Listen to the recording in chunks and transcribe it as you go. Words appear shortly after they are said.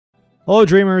Hello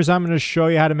dreamers, I'm going to show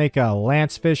you how to make a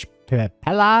Lancetfish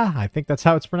Paella. I think that's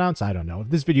how it's pronounced. I don't know. If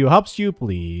this video helps you,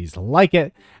 please like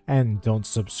it and don't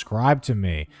subscribe to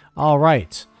me.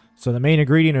 Alright, so the main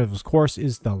ingredient of course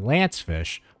is the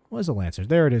Lancetfish. What is a lancer?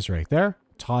 There it is right there.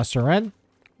 Toss her in.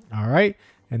 Alright,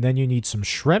 and then you need some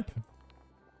shrimp.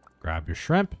 Grab your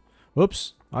shrimp.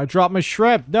 Oops, I dropped my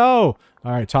shrimp. No!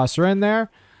 Alright, toss her in there.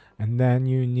 And then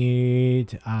you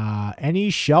need any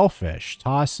shellfish.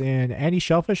 Toss in any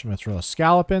shellfish. I'm going to throw a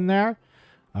scallop in there.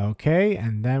 Okay,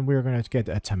 and then we're going to get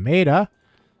a tomato.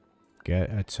 Get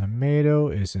a tomato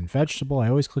is in vegetable. I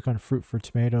always click on fruit for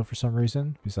tomato for some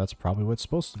reason, because that's probably what it's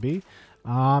supposed to be.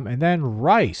 And then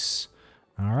rice.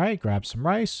 All right, grab some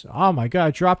rice. Oh my god, I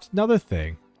dropped another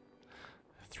thing.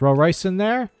 Throw rice in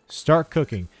there. Start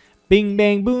cooking. Bing,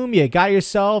 bang, boom. You got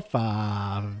yourself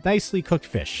nicely cooked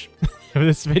fish. If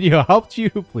this video helped you,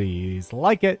 please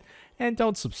like it and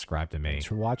don't subscribe to me. Thanks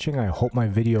for watching. I hope my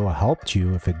video helped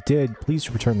you. If it did, please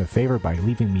return the favor by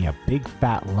leaving me a big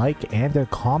fat like and a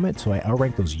comment so I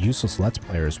outrank those useless Let's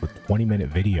Players with 20-minute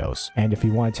videos. And if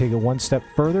you want to take it one step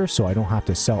further so I don't have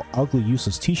to sell ugly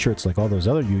useless t-shirts like all those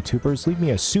other YouTubers, leave me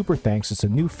a super thanks. It's a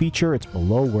new feature. It's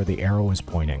below where the arrow is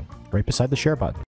pointing, right beside the share button.